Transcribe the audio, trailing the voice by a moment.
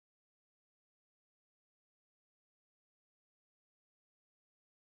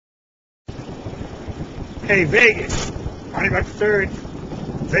Hey, Vegas, on March 3rd,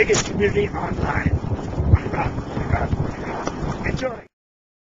 Vegas Community Online. Enjoy.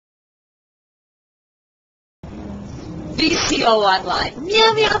 VCO Online.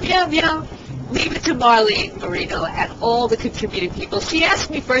 Meow, meow, meow, meow. Leave it to Marlene Marino and all the contributing people. She asked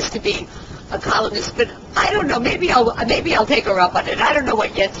me first to be a columnist, but I don't know. Maybe I'll take her up on it. I don't know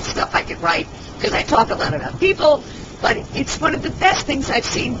what yet stuff I can write because I talk a lot about people. But it's one of the best things I've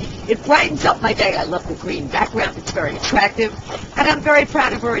seen. It brightens up my day. I love the green background. It's very attractive. And I'm very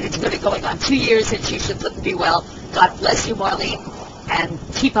proud of her. And it's going to be going on 2 years, and she should look and be well. God bless you, Marlene, and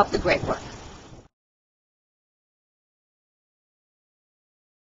keep up the great work.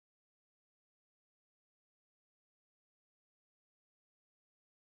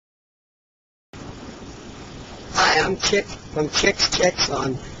 Hi, I'm Chick from Chick's Chicks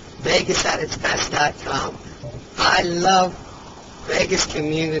on VegasAtItsBest.com. I love Vegas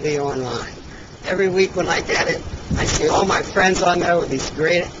Community Online. Every week when I get it, I see all my friends on there with these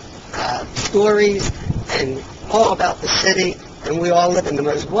great stories and all about the city. And we all live in the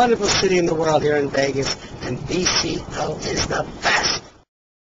most wonderful city in the world here in Vegas. And VCO is the best.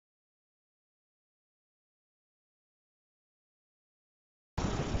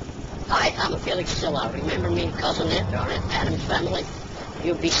 Hi, I'm Felix Silla. Remember me, cousin Ed, or Adam's family?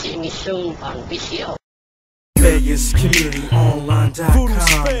 You'll be seeing me soon on VCO.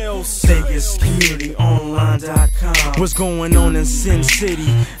 VegasCommunityOnline.com. VegasCommunityOnline.com. What's going on in Sin City?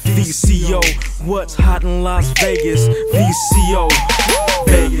 VCO. What's hot in Las Vegas? VCO.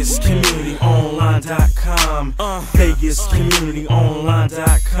 VegasCommunityOnline.com.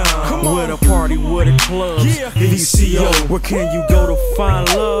 VegasCommunityOnline.com. Where the party, where the clubs? VCO. Where can you go to find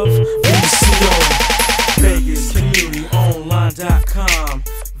love? VCO. VegasCommunityOnline.com.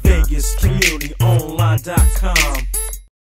 VegasCommunityOnline.com.